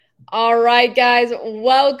All right, guys,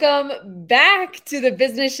 welcome back to the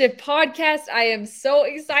Business Shift podcast. I am so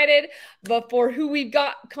excited for who we've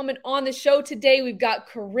got coming on the show today. We've got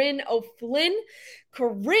Corinne O'Flynn.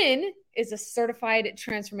 Corinne is a certified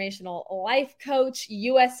transformational life coach,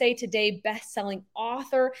 USA Today best-selling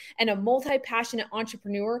author, and a multi-passionate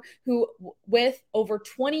entrepreneur who, with over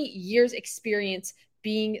 20 years experience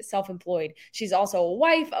being self-employed. She's also a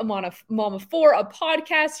wife, a mom of four, a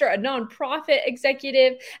podcaster, a nonprofit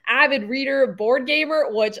executive, avid reader, board gamer,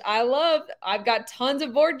 which I love. I've got tons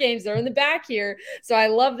of board games. They're in the back here. So I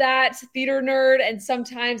love that. Theater nerd, and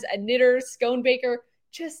sometimes a knitter, scone baker,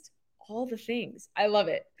 just all the things. I love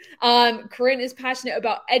it. Corinne is passionate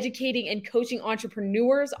about educating and coaching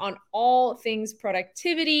entrepreneurs on all things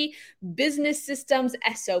productivity, business systems,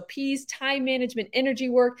 SOPs, time management, energy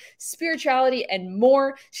work, spirituality, and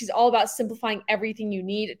more. She's all about simplifying everything you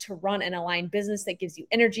need to run an aligned business that gives you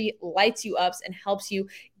energy, lights you up, and helps you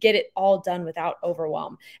get it all done without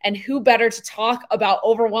overwhelm. And who better to talk about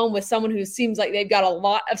overwhelm with someone who seems like they've got a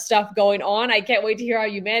lot of stuff going on. I can't wait to hear how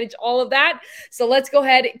you manage all of that. So let's go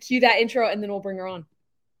ahead, cue that intro, and then we'll bring her on.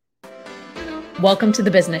 Welcome to The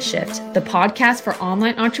Business Shift, the podcast for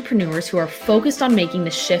online entrepreneurs who are focused on making the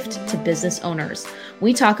shift to business owners.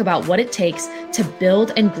 We talk about what it takes to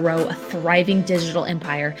build and grow a thriving digital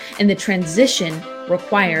empire and the transition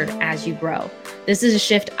required as you grow. This is a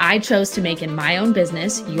shift I chose to make in my own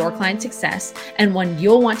business, Your Client Success, and one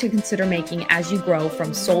you'll want to consider making as you grow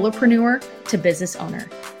from solopreneur to business owner.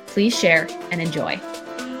 Please share and enjoy.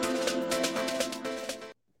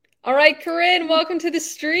 All right, Corinne, welcome to the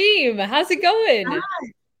stream. How's it going?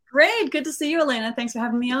 Hi. Great. Good to see you, Elena. Thanks for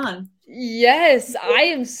having me on. Yes, I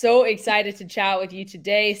am so excited to chat with you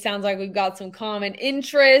today. Sounds like we've got some common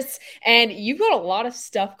interests and you've got a lot of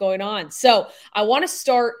stuff going on. So I want to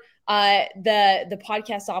start the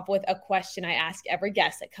podcast off with a question I ask every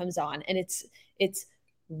guest that comes on. And it's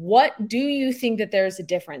what do you think that there's a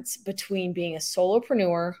difference between being a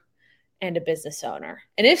solopreneur and a business owner?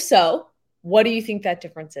 And if so, what do you think that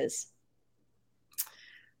difference is?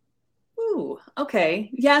 Ooh, okay.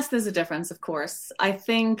 Yes, there's a difference, of course. I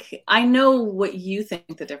know what you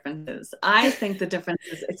think the difference is. I think the difference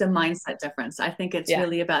is it's a mindset difference. I think it's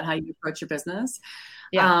really about how you approach your business.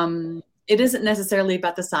 Yeah. It isn't necessarily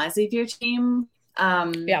about the size of your team,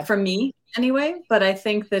 for me anyway, but I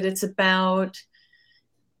think that it's about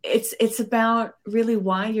really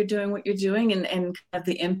why you're doing what you're doing and kind of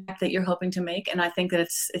the impact that you're hoping to make. And I think that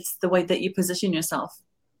it's the way that you position yourself.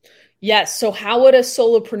 Yes. So how would a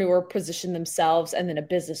solopreneur position themselves and then a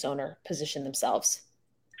business owner position themselves?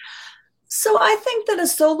 So I think that a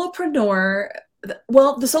solopreneur,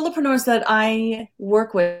 well, the solopreneurs that I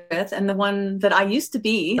work with and the one that I used to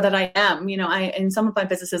be, that I am, in some of my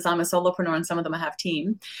businesses, I'm a solopreneur and some of them I have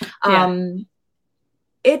team.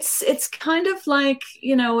 It's kind of like,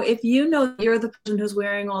 if you're the person who's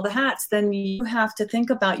wearing all the hats, then you have to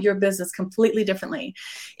think about your business completely differently.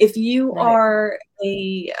 If you are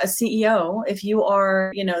a CEO, if you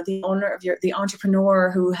are, the owner of the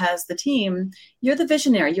entrepreneur who has the team, you're the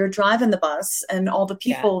visionary, you're driving the bus, and all the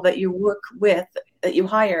people that you work with, that you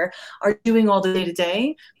hire, are doing all the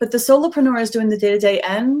day-to-day, but the solopreneur is doing the day-to-day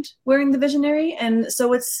and wearing the visionary. And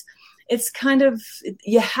so it's kind of,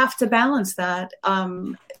 you have to balance that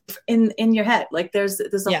in your head. Like there's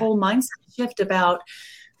a whole mindset shift about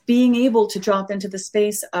being able to drop into the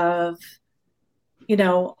space of,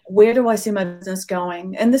 where do I see my business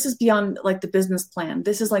going? And this is beyond like the business plan.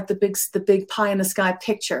 This is like the big pie in the sky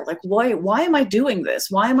picture. Like, why am I doing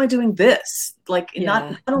this? Why am I doing this? Like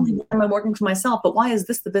not only am I working for myself, but why is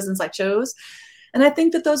this the business I chose? And I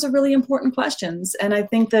think that those are really important questions. And I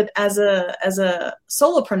think that as a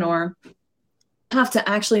solopreneur, you have to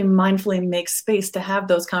actually mindfully make space to have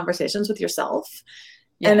those conversations with yourself.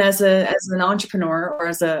 Yeah. And as an entrepreneur or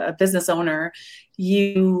as a business owner,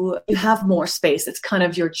 you have more space. It's kind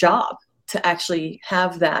of your job to actually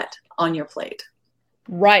have that on your plate.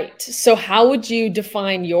 Right. So how would you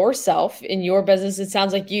define yourself in your business? It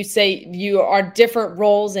sounds like you say you are different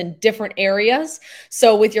roles in different areas.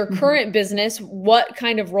 So with your current business, what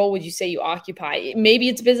kind of role would you say you occupy? Maybe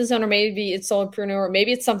it's business owner, maybe it's solopreneur,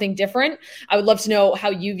 maybe it's something different. I would love to know how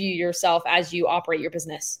you view yourself as you operate your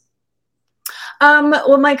business.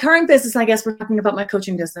 Well, my current business, I guess we're talking about my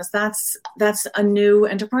coaching business. That's a new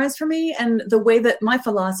enterprise for me. And the way that my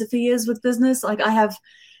philosophy is with business, like I have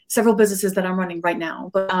several businesses that I'm running right now.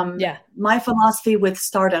 But my philosophy with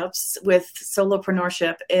startups, with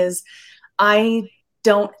solopreneurship is I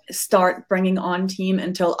don't start bringing on team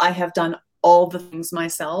until I have done all the things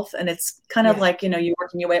myself. And it's kind of like, you're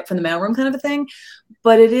working your way up from the mailroom kind of a thing.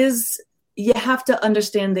 But it is you have to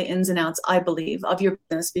understand the ins and outs, I believe, of your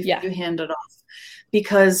business before you hand it off.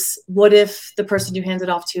 Because what if the person you hand it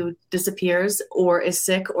off to disappears or is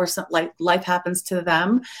sick or something, like life happens to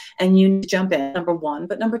them and you need to jump in, number one.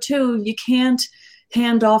 But number two, you can't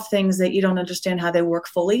hand off things that you don't understand how they work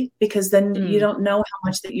fully, because then you don't know how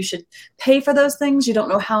much that you should pay for those things. You don't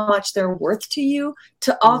know how much they're worth to you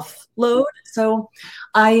to offload. So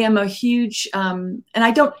I am a huge, and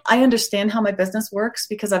I understand how my business works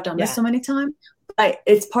because I've done this so many times.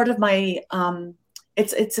 It's part of my,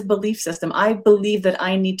 it's a belief system. I believe that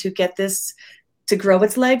I need to get this to grow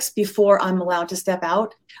its legs before I'm allowed to step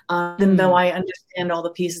out, even though I understand all the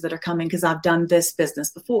pieces that are coming because I've done this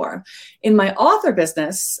business before. In my author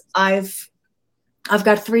business, I've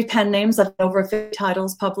got 3 pen names. I've over 50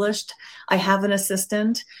 titles published. I have an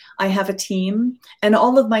assistant. I have a team. And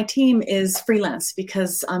all of my team is freelance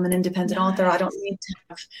because I'm an independent author. I don't need to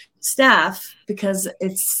have staff because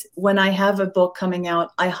it's when I have a book coming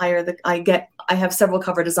out, I have several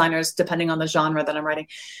cover designers depending on the genre that I'm writing.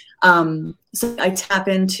 So I tap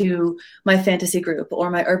into my fantasy group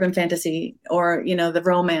or my urban fantasy or, the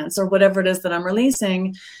romance or whatever it is that I'm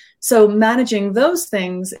releasing. So managing those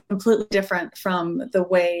things is completely different from the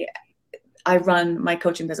way I run my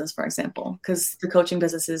coaching business, for example, because the coaching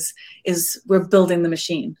business is we're building the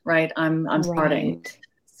machine, right? I'm starting.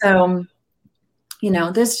 So,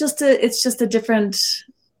 it's just a different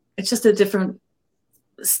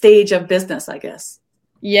stage of business, I guess.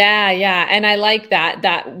 Yeah. And I like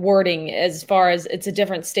that wording as far as it's a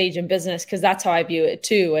different stage in business, because that's how I view it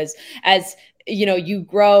too, as you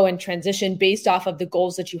grow and transition based off of the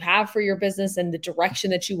goals that you have for your business and the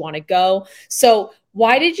direction that you want to go. So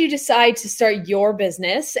why did you decide to start your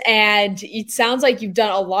business? And it sounds like you've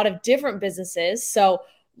done a lot of different businesses. So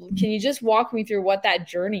can you just walk me through what that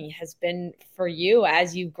journey has been for you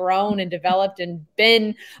as you've grown and developed and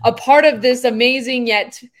been a part of this amazing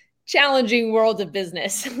yet challenging world of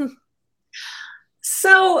business?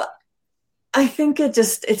 So I think it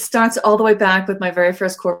starts all the way back with my very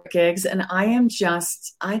first corporate gigs. And I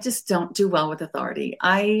just don't do well with authority.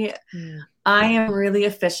 I am really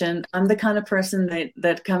efficient. I'm the kind of person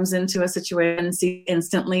that comes into a situation and see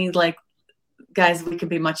instantly, like, guys, we could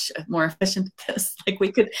be much more efficient at this. Like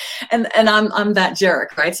we could, and I'm that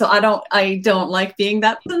jerk, right? So I don't like being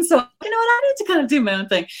that person. So you know what, I need to kind of do my own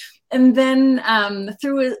thing. And then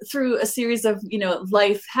through a series of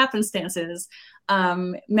life happenstances,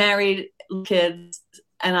 married, kids,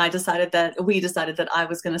 and we decided that I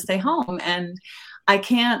was going to stay home, and I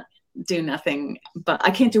can't do nothing, but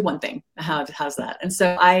I can't do one thing. How's that? And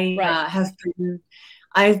so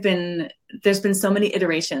there's been so many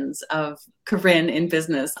iterations of Corinne in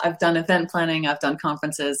business. I've done event planning, I've done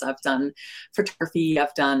conferences, I've done photography,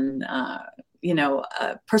 I've done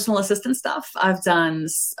personal assistant stuff. I've done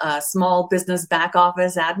small business back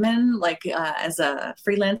office admin, like as a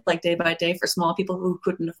freelance, like day by day for small people who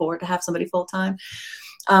couldn't afford to have somebody full time.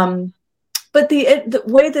 But the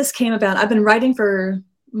way this came about, I've been writing for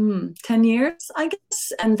 10 years, I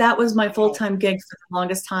guess. And that was my full-time gig for the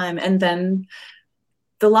longest time. And then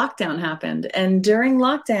the lockdown happened. And during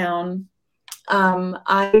lockdown,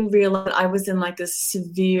 I realized I was in like a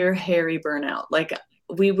severe hairy burnout. Like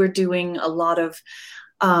we were doing a lot of,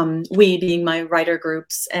 we being my writer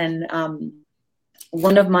groups, and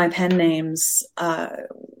one of my pen names,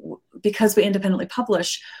 because we independently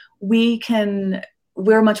publish,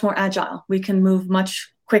 we're much more agile. We can move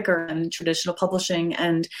much quicker than traditional publishing.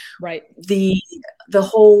 And the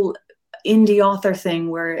whole indie author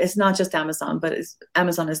thing, where it's not just Amazon, but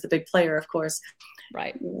Amazon is the big player, of course.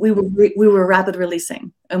 Right. We were rapid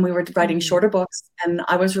releasing, and we were writing shorter books, and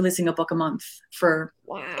I was releasing a book a month for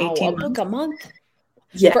 18 months. Book a month?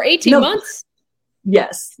 Yeah. For 18 months?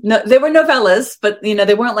 Yes. No, they were novellas, but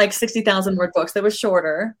they weren't like 60,000 word books. They were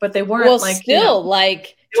shorter, but they weren't still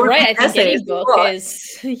like to write. I think any book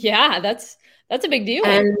is, that's a big deal.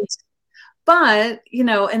 But,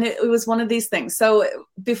 and it was one of these things. So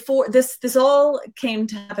before this all came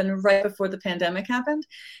to happen right before the pandemic happened,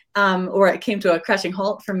 or it came to a crashing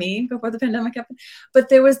halt for me before the pandemic happened. But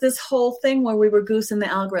there was this whole thing where we were goosing the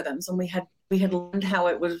algorithms, and we had learned how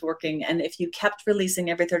it was working. And if you kept releasing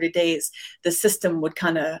every 30 days, the system would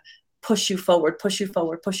kind of push you forward.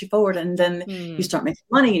 And then you start making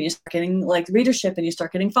money, and you start getting like readership, and you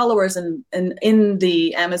start getting followers and in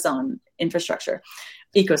the Amazon infrastructure.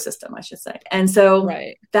 Ecosystem, I should say. And so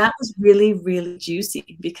that was really, really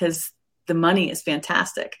juicy because the money is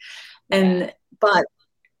fantastic. But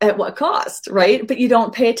at what cost, right? But you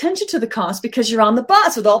don't pay attention to the cost because you're on the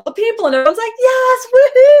bus with all the people and everyone's like, yes,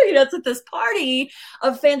 woohoo! It's at this party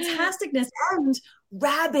of fantasticness. And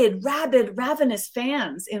ravenous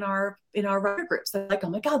fans in our writer groups. They're like, oh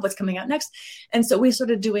my God, what's coming out next? And so we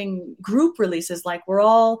started doing group releases. Like, we're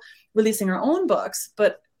all releasing our own books,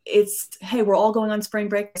 but it's, hey, we're all going on spring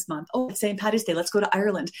break this month. Oh, it's St. Patty's Day. Let's go to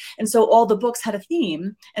Ireland. And so all the books had a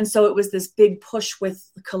theme. And so it was this big push with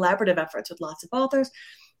collaborative efforts with lots of authors.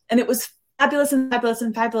 And it was fabulous and fabulous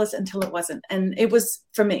and fabulous until it wasn't. And it was,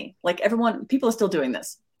 for me, like, people are still doing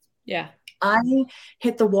this. Yeah. I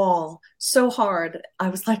hit the wall so hard. I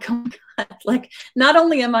was like, oh my God, like, not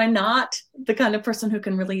only am I not the kind of person who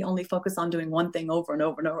can really only focus on doing one thing over and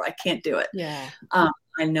over and over, I can't do it. Yeah.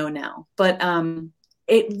 I know now, but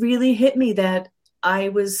it really hit me that I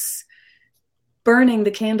was burning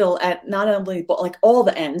the candle at not only like all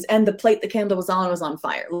the ends, and the plate the candle was on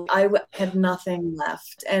fire. I had nothing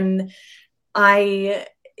left. And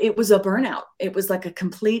it was a burnout. It was like a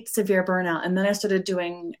complete severe burnout. And then I started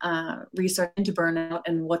doing research into burnout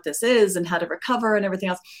and what this is and how to recover and everything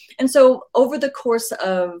else. And so over the course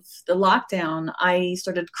of the lockdown, I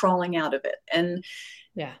started crawling out of it and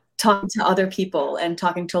talking to other people and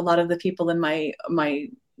talking to a lot of the people in my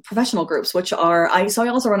professional groups, which are, I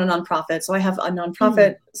also run a nonprofit. So I have a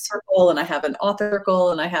nonprofit circle, and I have an author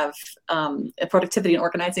circle, and I have a productivity and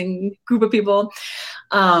organizing group of people,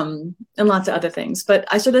 and lots of other things. But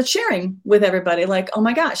I started sharing with everybody, like, oh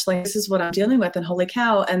my gosh, like, this is what I'm dealing with, and holy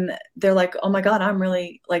cow. And they're like, oh my God, I'm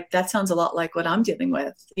really, like, that sounds a lot like what I'm dealing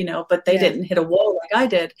with, but they didn't hit a wall like I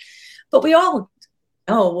did. But we all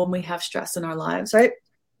know when we have stress in our lives, right?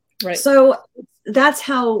 Right. So that's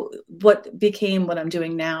how what became what I'm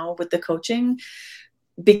doing now with the coaching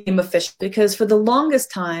became official, because for the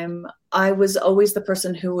longest time, I was always the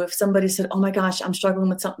person who, if somebody said, oh my gosh, I'm struggling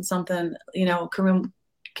with something, Corinne,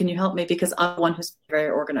 can you help me? Because I'm one who's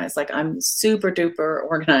very organized. Like, I'm super duper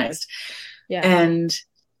organized. Yeah. And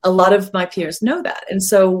a lot of my peers know that. And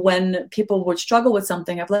so when people would struggle with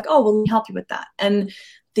something, I'm like, oh, well, let me help you with that. And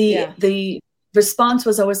the response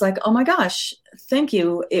was always like, oh my gosh, thank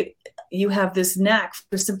you. You have this knack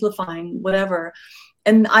for simplifying whatever.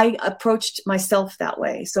 And I approached myself that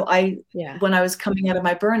way. So when I was coming out of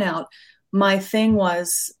my burnout, my thing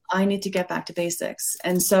was, I need to get back to basics.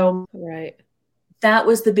 And so that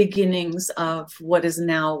was the beginnings of what is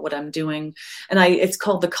now what I'm doing. And it's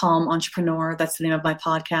called The Calm Entrepreneur. That's the name of my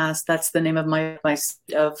podcast. That's the name of my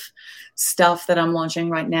of stuff that I'm launching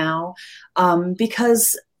right now.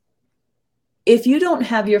 Because if you don't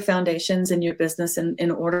have your foundations in your business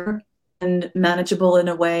in order and manageable in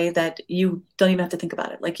a way that you don't even have to think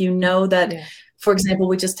about it. Like, that, for example,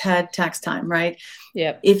 we just had tax time, right?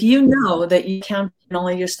 Yeah. If you know that you count all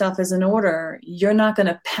of your stuff is in order, you're not going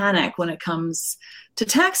to panic when it comes to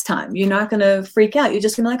tax time. You're not going to freak out. You're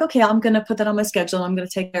just going to be like, okay, I'm going to put that on my schedule, and I'm going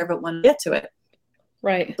to take care of it when I get to it.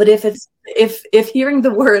 Right. But if hearing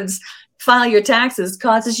the words file your taxes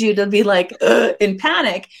causes you to be like in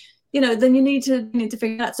panic, then you need to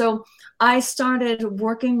figure it out. So I started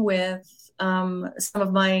working with some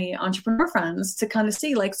of my entrepreneur friends to kind of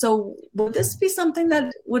see, like, so would this be something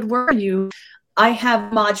that would work for you? I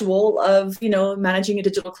have a module of, managing your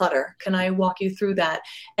digital clutter. Can I walk you through that?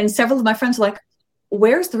 And several of my friends were like,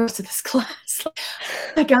 where's the rest of this class? Oh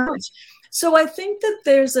my gosh. So I think that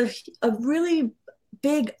there's a really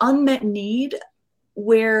big unmet need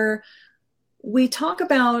where we talk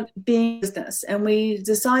about being business and we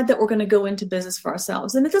decide that we're going to go into business for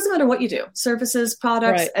ourselves. And it doesn't matter what you do, services,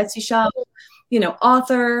 products, Etsy shop,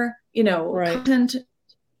 author, content,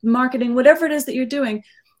 marketing, whatever it is that you're doing.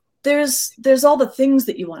 There's all the things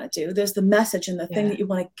that you want to do. There's the message and the thing that you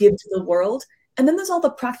want to give to the world. And then there's all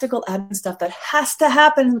the practical admin stuff that has to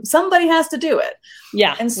happen. Somebody has to do it.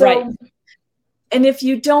 Yeah. And so, and if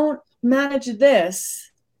you don't manage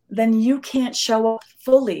this, then you can't show up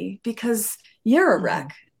fully because you're a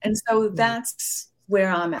wreck. And so that's where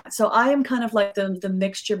I'm at. So I am kind of like the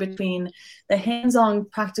mixture between the hands-on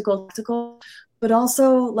practical, but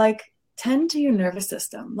also like tend to your nervous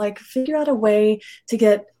system, like figure out a way to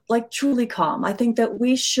get like truly calm. I think that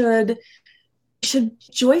we should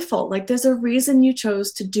joyful. Like, there's a reason you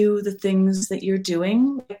chose to do the things that you're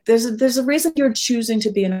doing. There's a reason you're choosing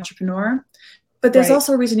to be an entrepreneur, but there's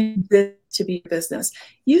also a reason to be a business.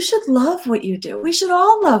 You should love what you do. We should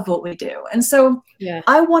all love what we do. And so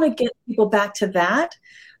I want to get people back to that.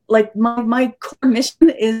 Like, my core mission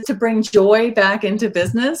is to bring joy back into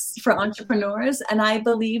business for entrepreneurs. And I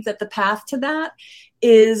believe that the path to that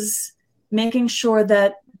is making sure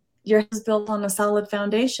that your house is built on a solid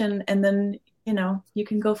foundation, and then, you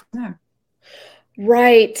can go from there.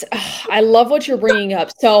 Right. Ugh, I love what you're bringing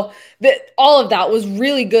up. So all of that was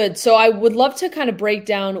really good. So I would love to kind of break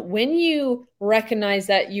down when you recognize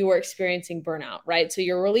that you were experiencing burnout, right? So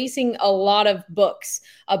you're releasing a lot of books,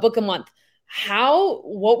 a book a month.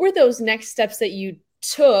 What were those next steps that you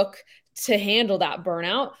took to handle that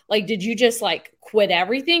burnout? Like, did you just like quit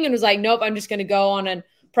everything and was like, nope, I'm just going to go on a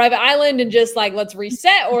private island and just like, let's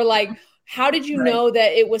reset? Or like, how did you Right. know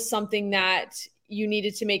that it was something that you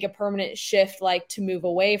needed to make a permanent shift, like to move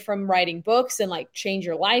away from writing books and like change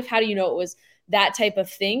your life? How do you know it was that type of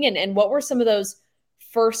thing? And what were some of those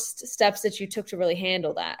first steps that you took to really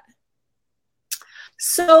handle that?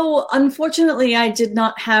 So unfortunately, I did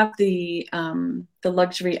not have the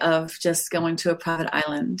luxury of just going to a private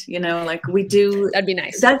island. You know, like we do. That'd be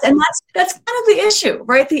nice. That's kind of the issue,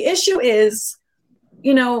 right? The issue is,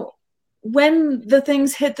 you know, when the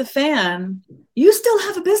things hit the fan, you still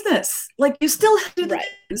have a business. Like you still have to do Right.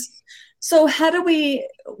 things. So how do we,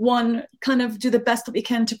 one, kind of do the best that we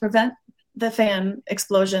can to prevent the fan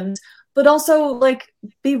explosions, but also like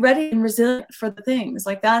be ready and resilient for the things.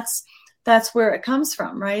 Like that's where it comes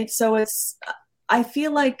from, right? So I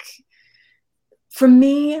feel like for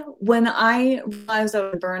me, when I realized I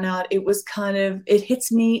was burnout, it was it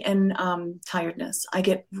hits me in tiredness. I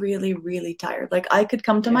get really, really tired. Like I could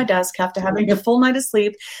come to my desk after having a full night of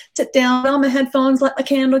sleep, sit down, put on my headphones, light my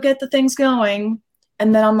candle, get the things going.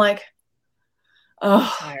 And then I'm like,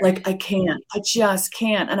 oh, like I can't, I just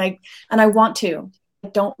can't. And I want to, I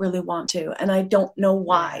don't really want to. And I don't know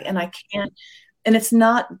why. And I can't. And it's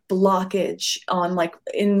not blockage on like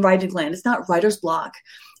in writing land. It's not writer's block.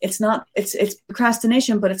 It's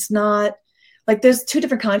procrastination, but it's not like there's two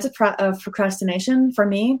different kinds of procrastination for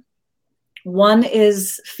me. One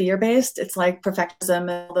is fear-based. It's like perfectionism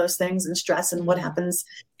and all those things and stress and what happens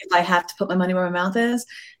if I have to put my money where my mouth is.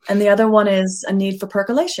 And the other one is a need for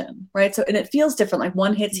percolation, right? So, and it feels different. Like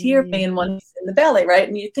one hits here and one hits in the belly, right?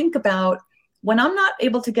 And you think about when I'm not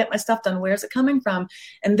able to get my stuff done, where's it coming from?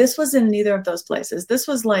 And this was in neither of those places. This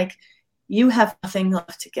was like, you have nothing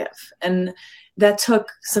left to give. And that took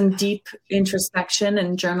some deep introspection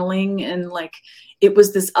and journaling. And like, it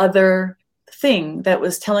was this other thing that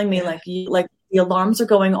was telling me like the alarms are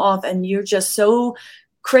going off and you're just so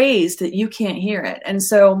crazed that you can't hear it. And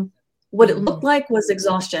so what it looked like was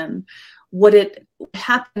exhaustion. What it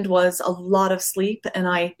happened was a lot of sleep, and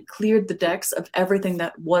I cleared the decks of everything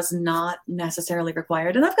that was not necessarily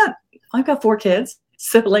required. And I've got 4 kids,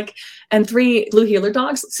 so like, and 3 blue heeler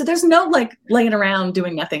dogs. So there's no like laying around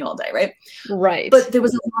doing nothing all day, right? Right. But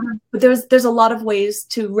there's a lot of ways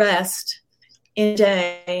to rest in a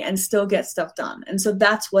day and still get stuff done. And so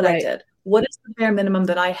that's what I did. What is the bare minimum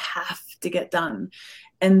that I have to get done?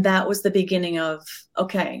 And that was the beginning of,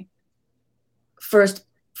 okay, first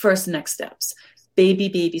next steps,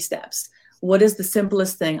 baby steps. What is the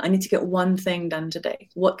simplest thing? I need to get one thing done today.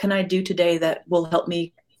 What can I do today that will help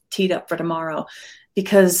me teed up for tomorrow?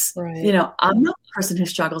 Because, you know, I'm not the person who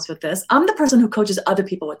struggles with this. I'm the person who coaches other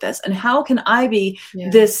people with this. And how can I be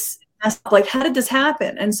this, like, how did this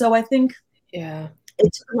happen? And so I think it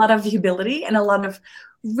took a lot of humility and a lot of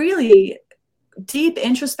really deep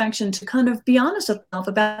introspection to kind of be honest with myself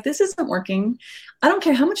about this isn't working. I don't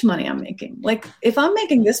care how much money I'm making. Like if I'm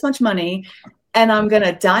making this much money and I'm going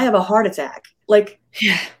to die of a heart attack, like,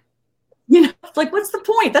 you know, like what's the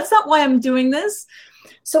point? That's not why I'm doing this.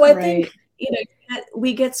 So I think, you know,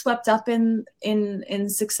 we get swept up in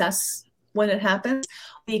success when it happens.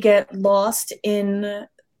 We get lost in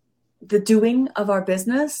the doing of our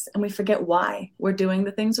business and we forget why we're doing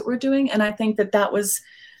the things that we're doing. And I think that was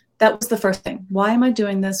the first thing. Why am I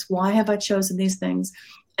doing this? Why have I chosen these things?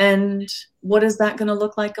 And what is that going to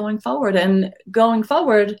look like going forward? And going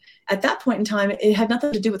forward, at that point in time, it had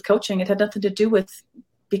nothing to do with coaching. It had nothing to do with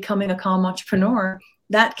becoming a calm entrepreneur.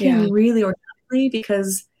 That came really organically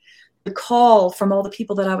because the call from all the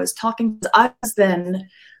people that I was talking to, I was then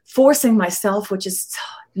forcing myself, which is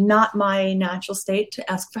not my natural state,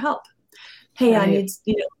 to ask for help. Hey, I need,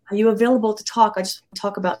 you know, are you available to talk? I just want to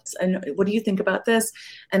talk about this. And what do you think about this?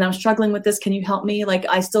 And I'm struggling with this. Can you help me? Like,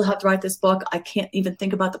 I still have to write this book. I can't even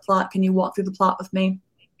think about the plot. Can you walk through the plot with me?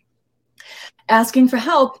 Asking for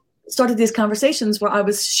help started these conversations where I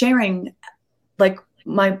was sharing like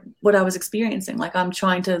what I was experiencing. Like I'm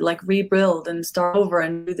trying to like rebuild and start over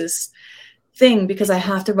and do this thing because I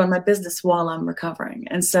have to run my business while I'm recovering.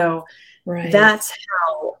 And so that's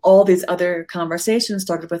how all these other conversations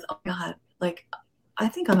started with, oh God, like, I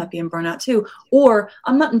think I might be in burnout too. Or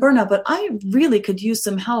I'm not in burnout, but I really could use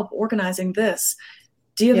some help organizing this.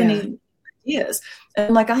 Do you have any ideas?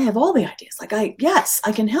 And like, I have all the ideas. Like yes,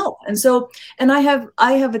 I can help. And so, and I have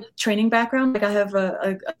a training background. Like I have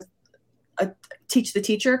a teach the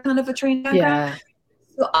teacher kind of a training background. Yeah.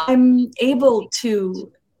 So I'm able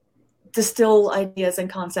to distill ideas and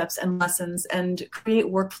concepts and lessons and create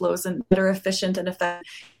workflows that are efficient and effective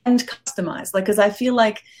and customized. Like, because I feel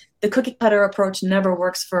like the cookie cutter approach never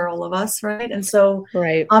works for all of us, right? And so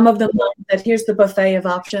I'm of the mind that here's the buffet of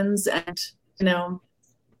options, and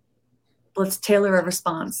let's tailor a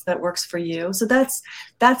response that works for you. So that's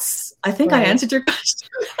I think I answered your question.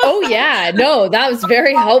 Oh yeah, no, that was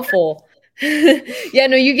very helpful. Yeah,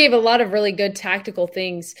 no, you gave a lot of really good tactical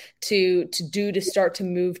things to do to start to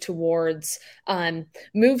move towards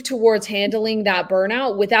handling that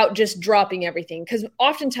burnout without just dropping everything. Because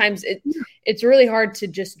oftentimes it's really hard to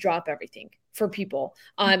just drop everything for people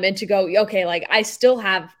and to go, okay, like I still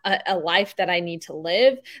have a life that I need to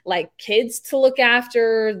live, like kids to look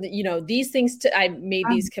after, these things I made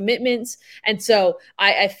these commitments. And so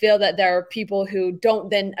I feel that there are people who don't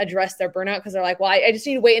then address their burnout because they're like, well, I just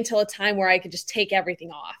need to wait until a time where I could just take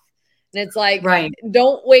everything off. And it's like,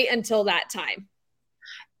 don't wait until that time.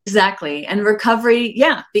 Exactly. And recovery.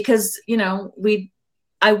 Yeah. Because,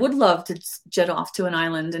 I would love to jet off to an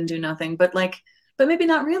island and do nothing, but maybe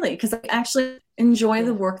not really, because I actually enjoy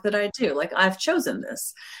the work that I do. Like, I've chosen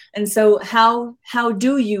this. And so how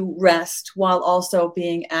do you rest while also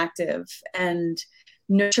being active and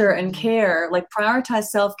nurture and care, like prioritize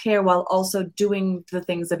self-care while also doing the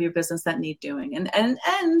things of your business that need doing?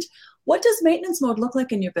 And what does maintenance mode look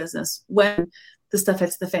like in your business when the stuff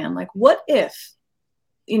hits the fan? Like, what if,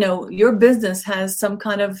 your business has some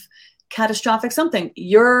kind of catastrophic something,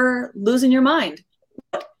 you're losing your mind?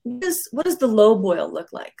 What does the low boil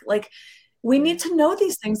look like? Like, we need to know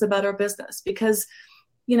these things about our business, because,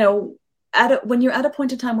 when you're at a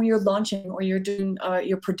point in time where you're launching or you're doing,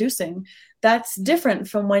 you're producing, that's different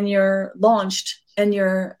from when you're launched and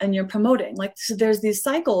you're promoting. Like, so there's these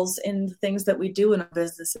cycles in the things that we do in our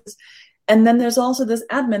businesses. And then there's also this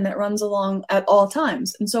admin that runs along at all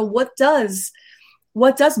times. And so what does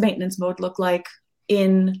maintenance mode look like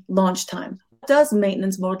in launch time? What does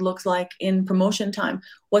maintenance mode look like in promotion time?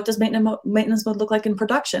 What does maintenance mode look like in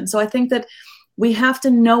production? So I think that we have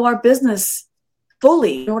to know our business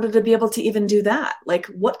fully in order to be able to even do that. Like,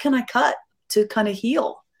 what can I cut to kind of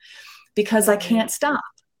heal? Because I can't stop,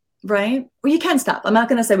 right? Well, you can stop. I'm not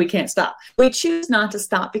going to say we can't stop. We choose not to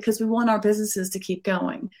stop because we want our businesses to keep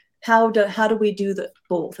going. How do we do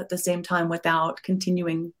both at the same time without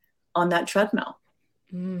continuing on that treadmill?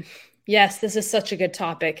 Yes, this is such a good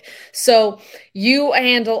topic. So you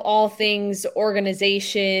handle all things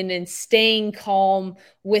organization and staying calm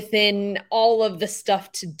within all of the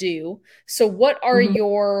stuff to do. So what are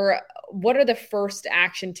the first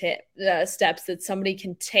action steps that somebody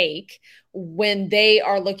can take when they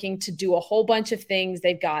are looking to do a whole bunch of things?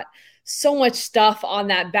 They've got so much stuff on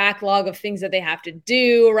that backlog of things that they have to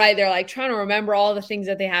do, right? They're like trying to remember all the things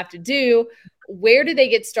that they have to do. Where do they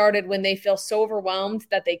get started when they feel so overwhelmed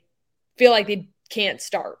that they feel like they can't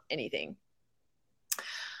start anything?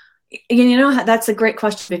 That's a great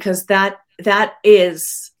question, because that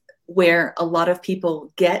is where a lot of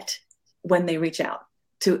people get when they reach out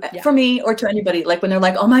for me or to anybody. Like, when they're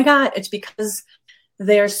like, oh my God, it's because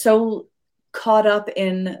they're so caught up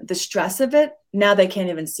in the stress of it. Now they can't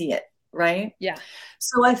even see it. Right. Yeah.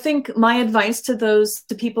 So I think my advice to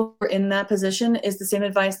people who are in that position is the same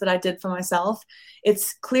advice that I did for myself.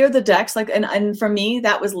 It's clear the decks. Like, and for me,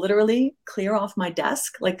 that was literally clear off my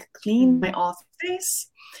desk, like clean my office space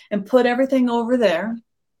and put everything over there.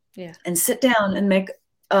 Yeah. And sit down and make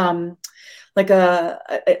it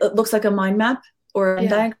looks like a mind map or a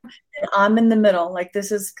diagram. And I'm in the middle. Like,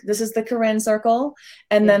 this is the Corinne circle.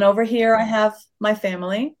 And then over here I have my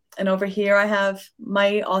family. And over here I have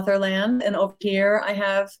my author land. And over here I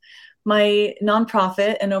have my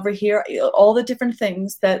nonprofit. And over here, all the different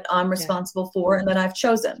things that I'm responsible for and that I've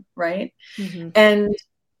chosen. Right. Mm-hmm. And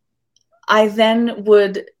I then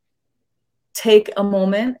would take a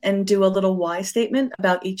moment and do a little why statement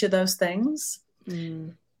about each of those things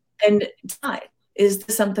and decide, is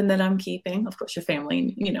this something that I'm keeping? Of course, your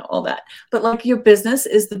family, all that. But like, your business,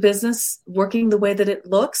 is the business working the way that it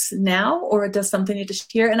looks now, or does something need to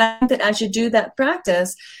shift here? And I think that as you do that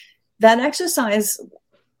practice, that exercise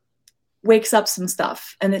wakes up some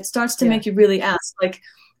stuff, and it starts to make you really ask, like,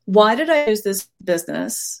 why did I use this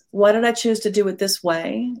business? Why did I choose to do it this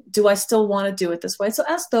way? Do I still want to do it this way? So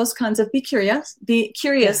ask those kinds of, be curious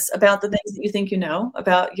about the things that you think you know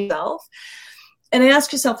about yourself. And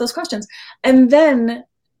ask yourself those questions. And then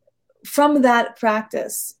from that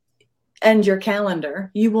practice and your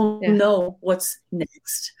calendar, you will know what's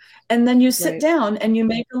next. And then you sit down and you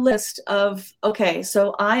make a list of, okay,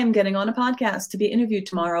 so I am getting on a podcast to be interviewed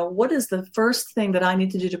tomorrow. What is the first thing that I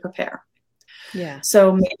need to do to prepare? Yeah.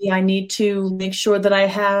 So maybe I need to make sure that I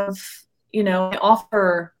have, my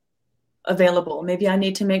offer available. Maybe I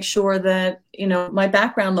need to make sure that, my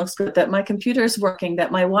background looks good, that my computer is working,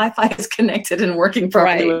 that my Wi-Fi is connected and working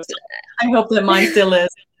properly. Right. I hope that mine still is.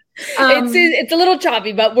 It's a little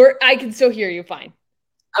choppy, but I can still hear you fine.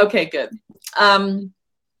 Okay, good.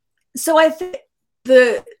 So I think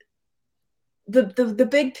the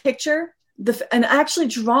big picture, and actually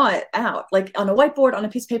draw it out, like on a whiteboard, on a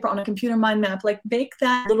piece of paper, on a computer mind map, like make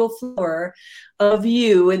that little flower of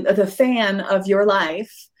you and the fan of your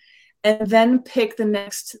life, and then pick the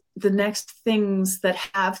next things that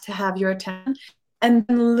have to have your attention, and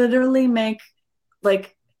then literally make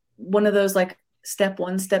like one of those like step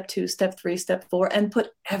 1, step 2, step 3, step 4, and put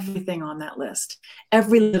everything on that list.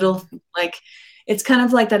 Every little, like, it's kind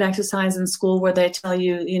of like that exercise in school where they tell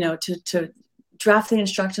you, to draft the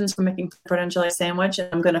instructions for making bread and jelly sandwich, and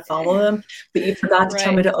I'm going to follow them, but you forgot to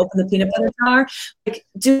tell me to open the peanut butter jar. Like,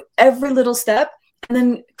 do every little step and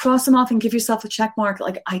then cross them off and give yourself a check mark.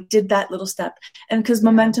 Like, I did that little step. And because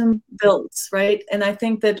momentum builds, right? And I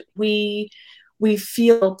think that we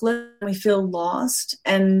feel hopeless, we feel lost,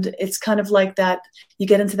 and it's kind of like that. You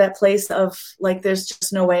get into that place of like there's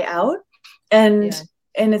just no way out, and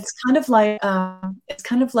it's kind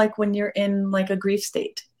of like when you're in like a grief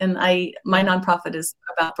state. And my nonprofit is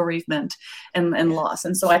about bereavement and loss,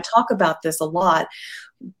 and so I talk about this a lot.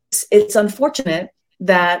 It's unfortunate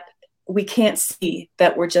that we can't see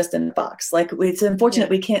that we're just in the box. Like, it's unfortunate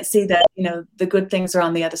we can't see that, the good things are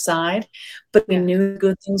on the other side, but we knew the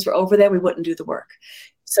good things were over there, we wouldn't do the work.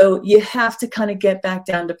 So you have to kind of get back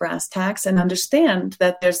down to brass tacks and understand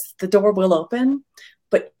that the door will open,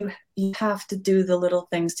 but you have to do the little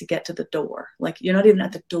things to get to the door. Like, you're not even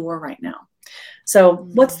at the door right now. So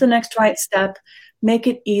what's the next right step? Make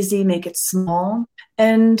it easy, make it small,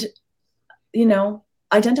 and,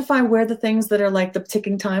 identify where the things that are like the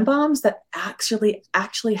ticking time bombs that actually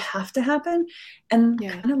have to happen, and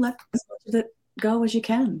kind of let as much of it go as you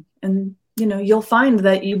can. And, you'll find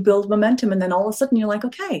that you build momentum, and then all of a sudden you're like,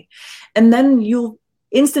 okay. And then you'll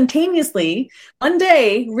instantaneously one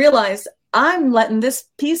day realize, I'm letting this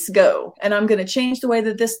piece go, and I'm going to change the way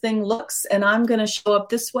that this thing looks, and I'm going to show up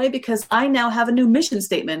this way because I now have a new mission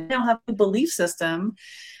statement, I now have a belief system.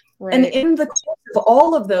 Right. And in the course of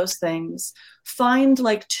all of those things, find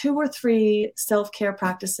like 2 or 3 self-care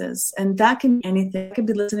practices. And that can be anything. That can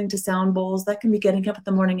be listening to sound bowls. That can be getting up in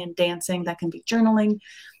the morning and dancing. That can be journaling.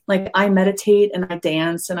 Like, I meditate and I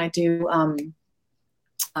dance, and I do,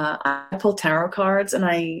 I pull tarot cards, and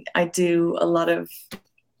I do a lot of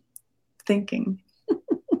thinking.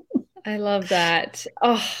 I love that.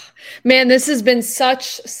 Oh, man, this has been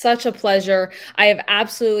such a pleasure. I have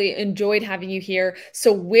absolutely enjoyed having you here.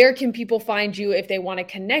 So where can people find you if they want to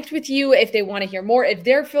connect with you, if they want to hear more, if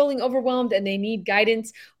they're feeling overwhelmed and they need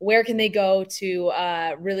guidance, where can they go to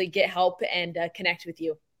really get help and connect with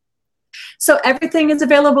you? So everything is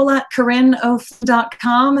available at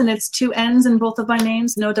CorinneOflynn.com, and it's 2 N's in both of my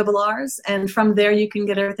names, no double R's. And from there, you can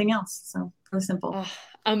get everything else. So really simple. Oh,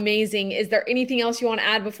 amazing. Is there anything else you want to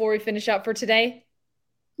add before we finish up for today?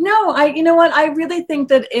 No, you know what? I really think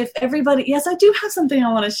that if everybody, yes, I do have something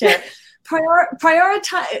I want to share.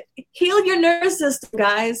 Prioritize, heal your nervous system,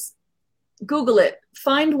 guys. Google it.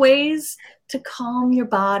 Find ways to calm your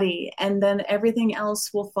body, and then everything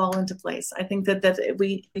else will fall into place. I think that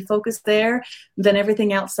we focus there, then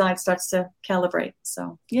everything outside starts to calibrate.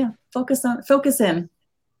 So yeah, focus in.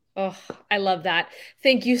 Oh, I love that.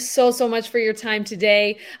 Thank you so much for your time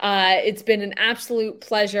today. It's been an absolute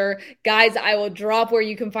pleasure. Guys, I will drop where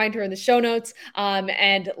you can find her in the show notes.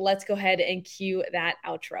 And let's go ahead and cue that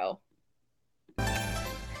outro.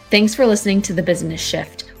 Thanks for listening to The Business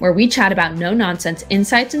Shift, where we chat about no-nonsense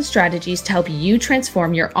insights and strategies to help you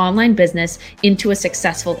transform your online business into a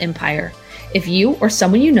successful empire. If you or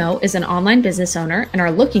someone you know is an online business owner and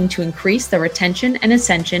are looking to increase the retention and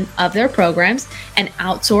ascension of their programs and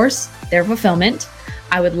outsource their fulfillment,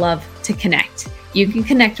 I would love to connect. You can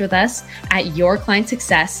connect with us at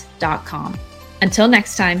yourclientsuccess.com. Until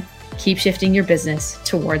next time, keep shifting your business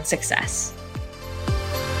towards success.